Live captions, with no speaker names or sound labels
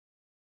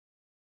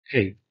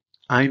Hey,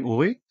 I'm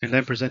Uwe, and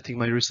I'm presenting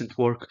my recent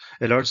work,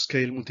 a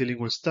large-scale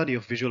multilingual study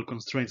of visual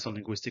constraints on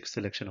linguistic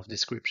selection of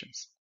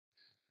descriptions.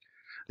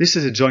 This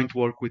is a joint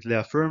work with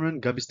Frermann,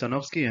 Gabriel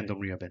Stanovsky, and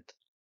Omri Abend.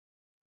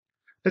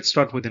 Let's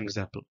start with an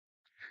example.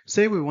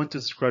 Say we want to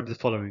describe the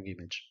following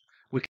image.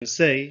 We can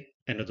say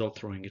an adult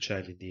throwing a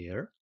child in the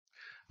air,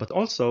 but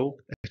also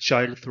a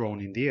child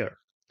thrown in the air.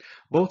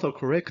 Both are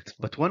correct,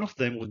 but one of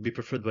them would be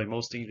preferred by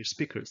most English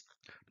speakers,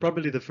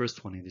 probably the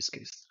first one in this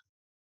case.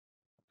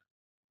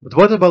 But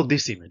what about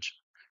this image?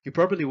 You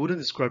probably wouldn't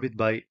describe it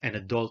by an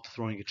adult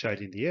throwing a child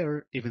in the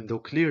air, even though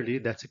clearly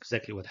that's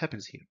exactly what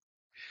happens here.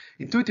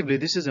 Intuitively,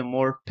 this is a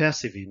more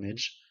passive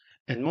image,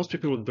 and most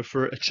people would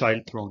prefer a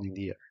child thrown in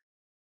the air.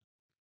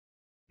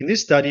 In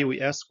this study,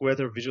 we ask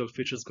whether visual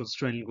features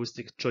constrain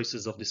linguistic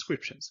choices of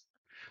descriptions.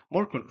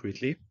 More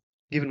concretely,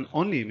 given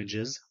only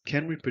images,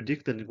 can we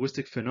predict the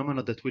linguistic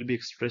phenomena that will be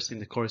expressed in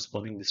the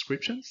corresponding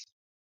descriptions?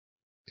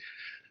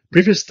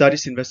 Previous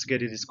studies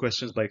investigated these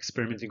questions by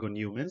experimenting on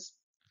humans.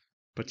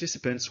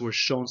 Participants were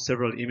shown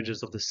several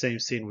images of the same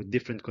scene with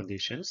different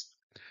conditions.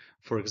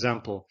 For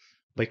example,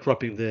 by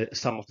cropping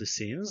some of the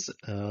scenes,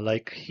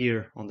 like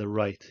here on the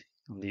right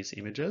on these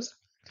images.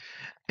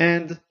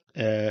 And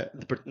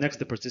next,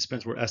 the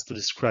participants were asked to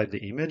describe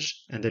the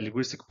image, and the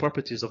linguistic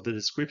properties of the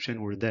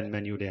description were then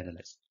manually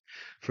analyzed.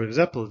 For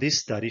example, this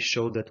study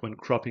showed that when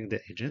cropping the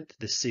agent,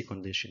 the C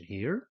condition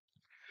here,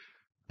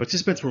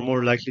 participants were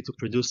more likely to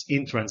produce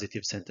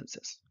intransitive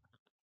sentences.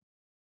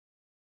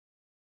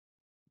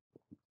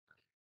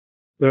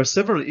 There are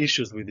several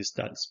issues with these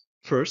studies.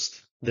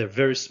 First, they're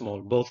very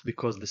small, both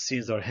because the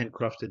scenes are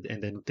handcrafted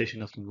and the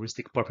annotation of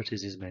linguistic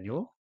properties is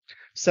manual.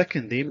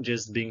 Second, the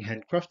images being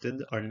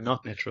handcrafted are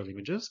not natural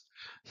images.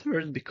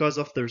 Third, because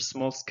of their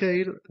small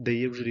scale, they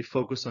usually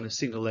focus on a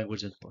single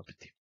language and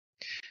property.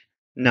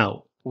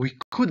 Now, we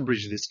could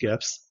bridge these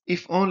gaps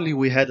if only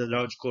we had a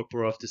large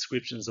corpora of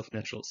descriptions of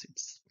natural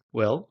scenes.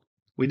 Well,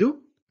 we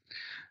do.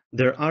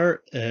 There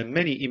are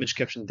many image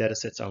caption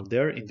datasets out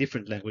there in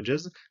different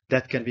languages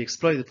that can be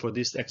exploited for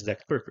this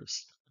exact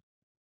purpose.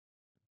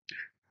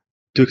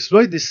 To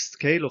exploit this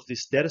scale of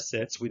these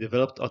datasets, we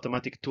developed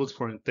automatic tools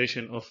for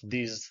annotation of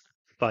these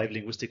 5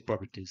 linguistic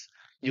properties: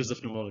 use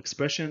of numeral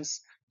expressions,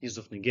 use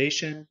of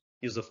negation,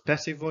 use of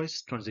passive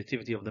voice,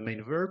 transitivity of the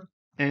main verb,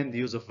 and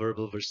use of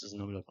verbal versus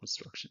nominal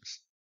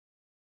constructions.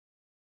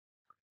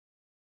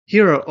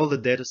 Here are all the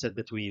datasets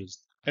that we used.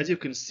 As you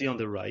can see on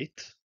the right,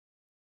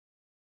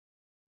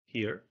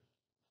 here,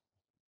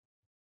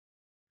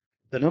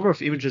 the number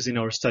of images in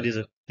our studies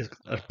is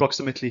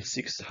approximately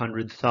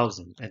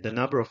 600,000, and the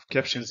number of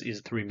captions is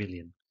 3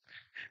 million.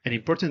 An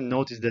important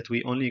note is that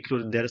we only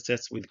included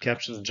datasets with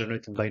captions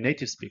generated by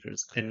native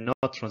speakers and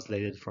not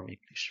translated from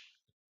English.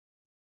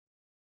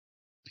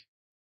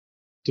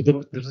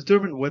 To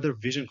determine whether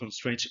vision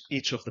constrains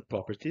each of the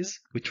properties,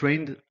 we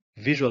trained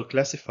visual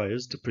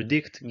classifiers to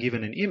predict,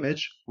 given an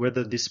image,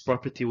 whether this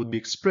property would be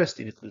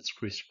expressed in its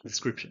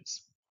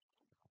descriptions.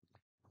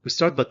 We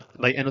start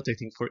by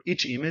annotating for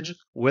each image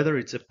whether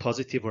it's a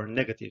positive or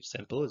negative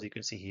sample, as you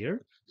can see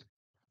here.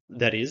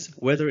 That is,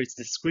 whether its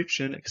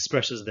description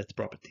expresses that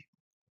property.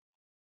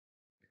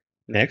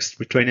 Next,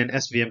 we train an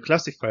SVM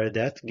classifier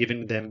that,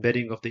 given the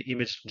embedding of the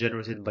image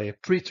generated by a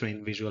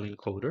pre-trained visual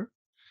encoder,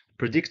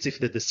 predicts if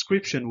the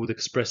description would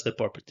express the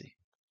property.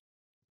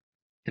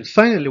 And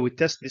finally, we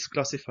test this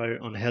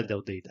classifier on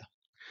held-out data.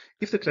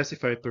 If the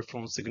classifier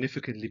performs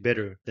significantly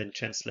better than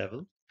chance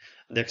level,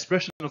 the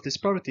expression of this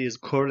property is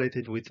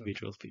correlated with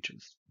visual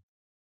features.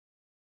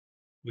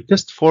 We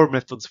test 4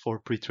 methods for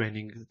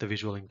pre-training the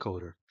visual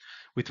encoder,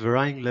 with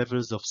varying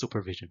levels of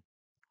supervision.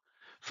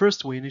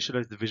 First, we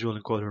initialize the visual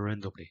encoder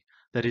randomly,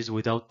 that is,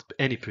 without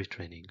any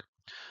pre-training.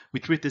 We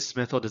treat this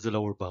method as a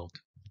lower bound.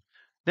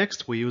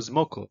 Next, we use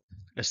MoCo,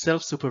 a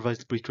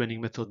self-supervised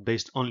pre-training method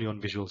based only on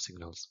visual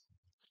signals.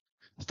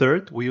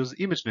 Third, we use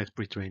ImageNet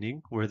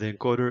pre-training, where the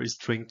encoder is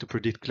trained to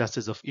predict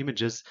classes of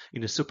images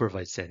in a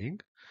supervised setting,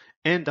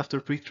 and after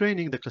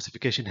pre-training, the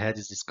classification head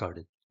is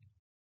discarded.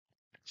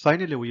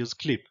 Finally, we use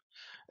CLIP,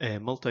 a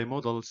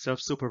multimodal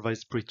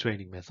self-supervised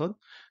pre-training method,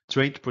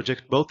 trained to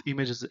project both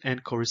images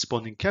and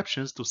corresponding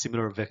captions to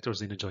similar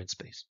vectors in a joint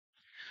space.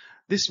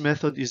 This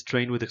method is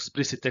trained with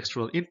explicit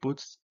textual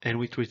inputs, and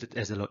we treat it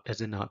as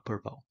an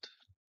upper bound.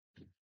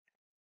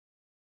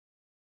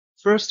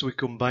 First, we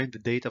combine the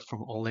data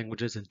from all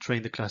languages and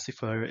train the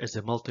classifier as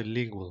a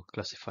multilingual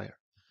classifier.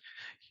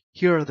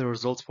 Here are the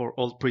results for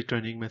all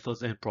pre-training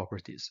methods and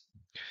properties.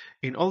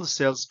 In all the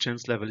cells,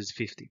 chance level is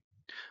 50.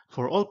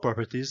 For all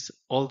properties,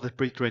 all the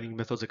pre-training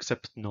methods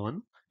except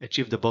none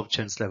achieved above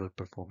chance level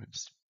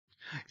performance.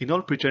 In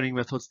all pre-training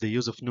methods, the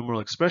use of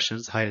numeral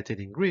expressions, highlighted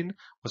in green,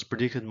 was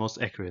predicted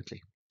most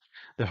accurately.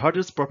 The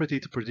hardest property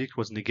to predict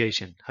was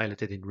negation,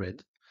 highlighted in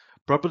red,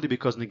 probably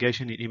because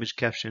negation in image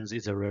captions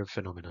is a rare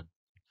phenomenon.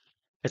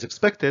 As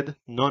expected,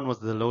 none was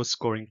the lowest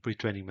scoring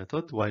pre-training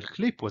method, while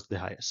CLIP was the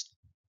highest.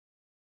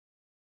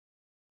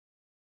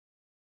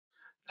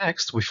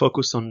 Next, we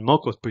focus on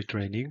MoCo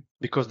pre-training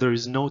because there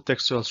is no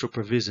textual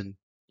supervision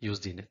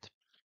used in it.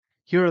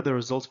 Here are the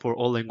results for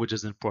all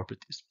languages and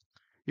properties.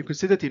 You can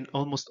see that in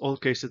almost all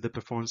cases the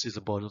performance is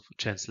above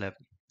chance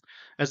level.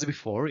 As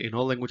before, in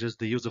all languages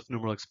the use of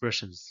numeral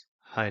expressions,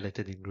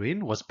 highlighted in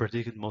green, was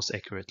predicted most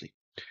accurately.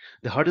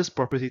 The hardest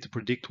property to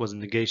predict was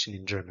negation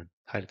in German,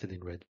 highlighted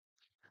in red.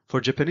 For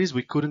Japanese,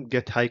 we couldn't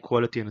get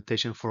high-quality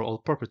annotation for all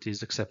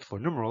properties except for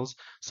numerals,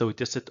 so we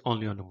tested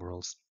only on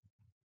numerals.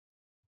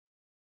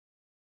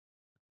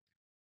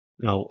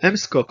 Now,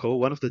 MSCOCO,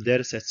 one of the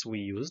datasets we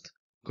used,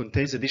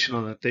 contains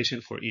additional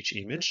annotation for each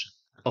image,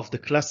 of the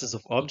classes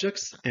of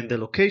objects and the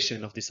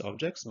location of these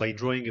objects by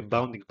drawing a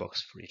bounding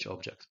box for each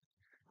object.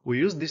 We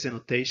use these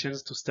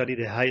annotations to study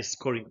the highest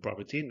scoring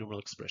property in numeral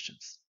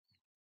expressions.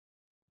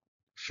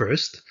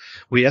 First,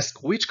 we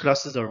ask which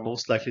classes are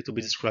most likely to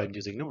be described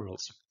using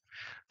numerals.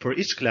 For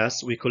each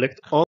class, we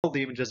collect all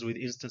the images with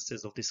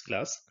instances of this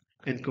class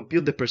and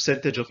compute the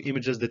percentage of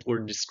images that were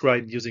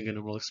described using a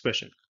numeral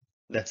expression.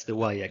 That's the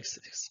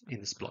y-axis in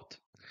this plot.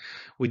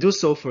 We do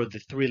so for the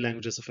three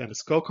languages of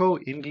MS-COCO: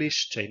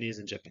 English, Chinese,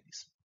 and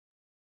Japanese.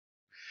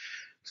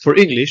 For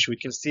English, we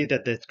can see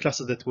that the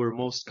classes that were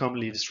most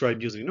commonly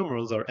described using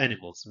numerals are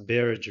animals: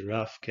 bear,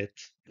 giraffe, cat,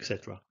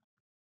 etc.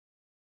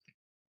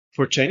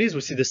 For Chinese,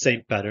 we see the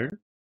same pattern,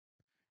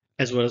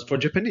 as well as for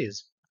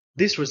Japanese.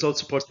 This result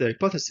supports the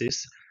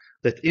hypothesis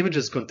that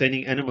images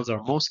containing animals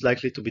are most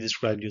likely to be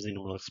described using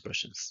numeral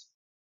expressions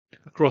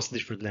across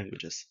different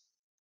languages.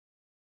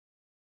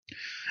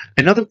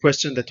 Another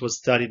question that was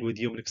studied with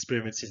human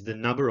experiments is the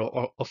number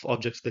of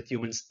objects that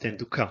humans tend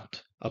to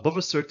count. Above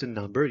a certain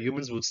number,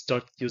 humans would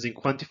start using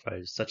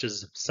quantifiers such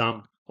as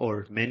some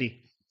or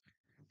many.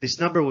 This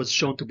number was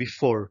shown to be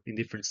 4 in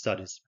different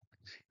studies.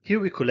 Here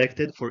we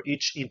collected for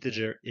each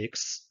integer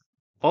x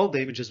all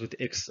the images with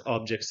x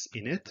objects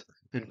in it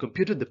and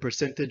computed the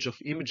percentage of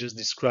images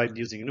described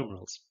using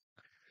numerals.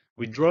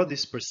 We draw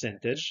this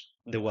percentage,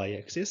 the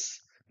y-axis,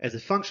 as a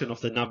function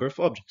of the number of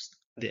objects,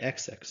 the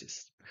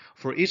x-axis,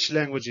 for each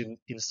language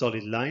in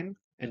solid line,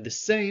 and the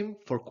same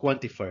for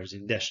quantifiers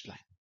in dashed line.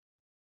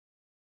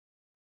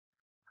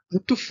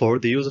 Up to 4,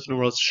 the use of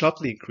numerals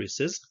sharply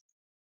increases,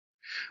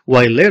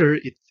 while later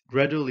it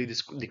gradually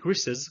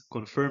decreases,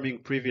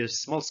 confirming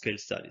previous small-scale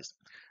studies.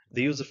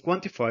 The use of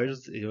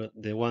quantifiers,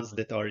 the ones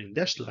that are in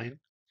dashed line,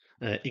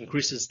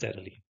 increases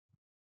steadily.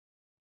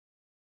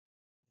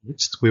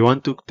 Next, we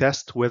want to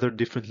test whether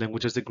different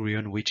languages agree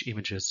on which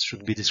images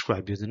should be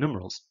described using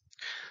numerals.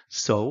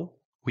 So,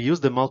 we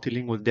use the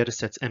multilingual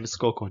datasets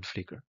MS-COCO and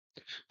Flickr.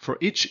 For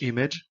each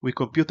image, we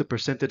compute the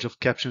percentage of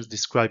captions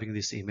describing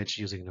this image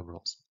using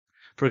numerals.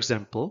 For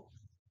example,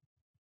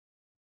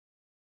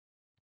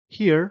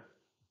 here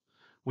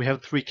we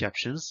have 3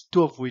 captions,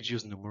 2 of which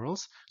use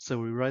numerals, so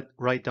we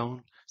write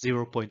down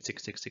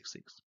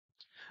 0.6666.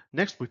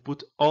 Next, we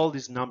put all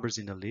these numbers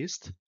in a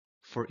list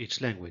for each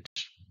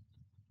language.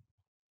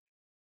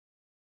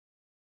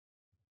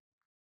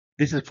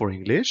 This is for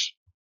English,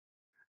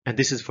 and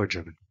this is for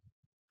German.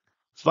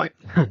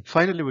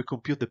 Finally, we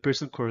compute the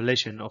Pearson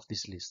correlation of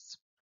these lists.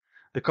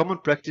 The common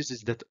practice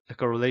is that a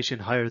correlation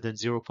higher than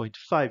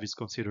 0.5 is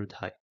considered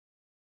high.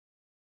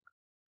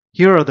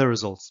 Here are the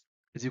results.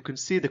 As you can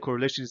see, the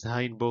correlation is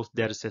high in both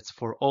datasets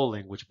for all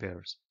language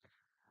pairs.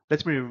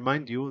 Let me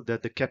remind you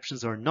that the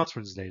captions are not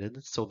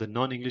translated, so the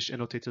non-English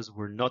annotators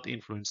were not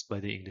influenced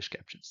by the English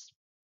captions.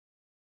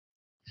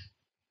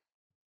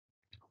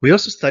 We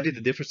also studied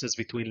the differences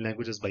between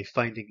languages by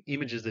finding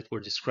images that were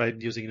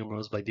described using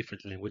numerals by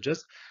different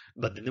languages,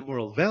 but the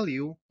numeral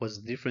value was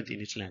different in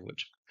each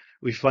language.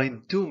 We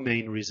find 2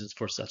 main reasons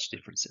for such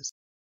differences.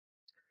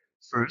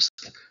 First,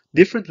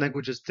 different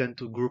languages tend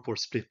to group or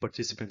split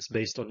participants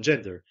based on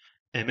gender,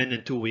 a man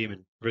and 2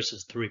 women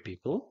versus 3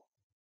 people.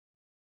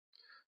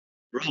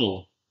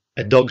 Role,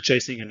 a dog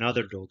chasing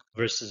another dog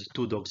versus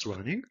 2 dogs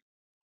running.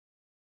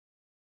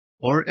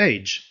 Or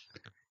age.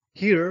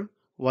 Here,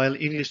 while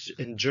English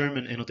and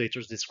German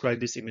annotators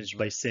describe this image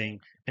by saying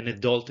an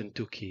adult and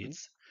 2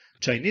 kids,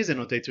 Chinese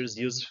annotators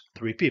use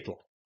 3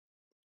 people.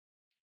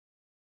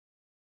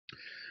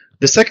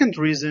 The second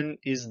reason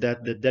is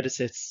that the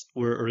datasets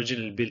were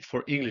originally built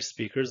for English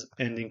speakers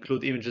and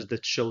include images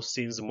that show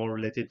scenes more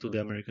related to the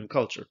American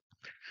culture.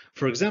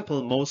 For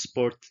example, most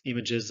sport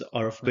images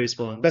are of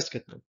baseball and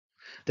basketball,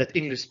 that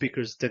English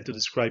speakers tend to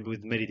describe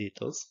with many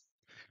details,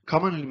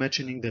 commonly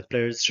mentioning the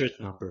player's shirt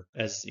number,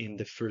 as in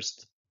the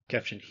first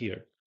caption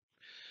here,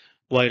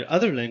 while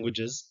other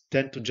languages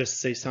tend to just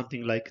say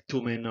something like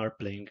 2 men are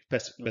playing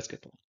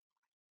basketball.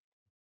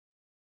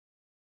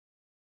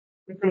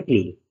 To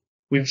conclude,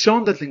 we've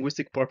shown that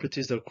linguistic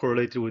properties are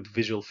correlated with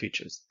visual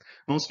features,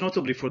 most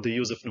notably for the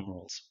use of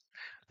numerals.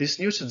 This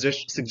new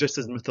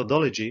suggested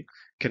methodology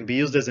can be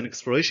used as an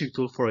exploration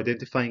tool for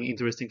identifying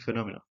interesting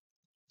phenomena,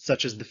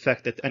 such as the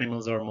fact that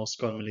animals are most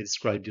commonly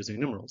described using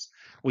numerals,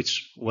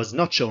 which was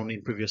not shown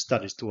in previous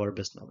studies to our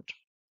best knowledge.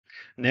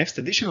 Next,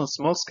 additional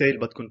small-scale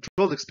but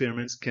controlled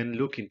experiments can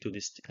look into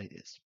these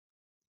ideas.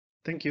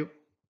 Thank you.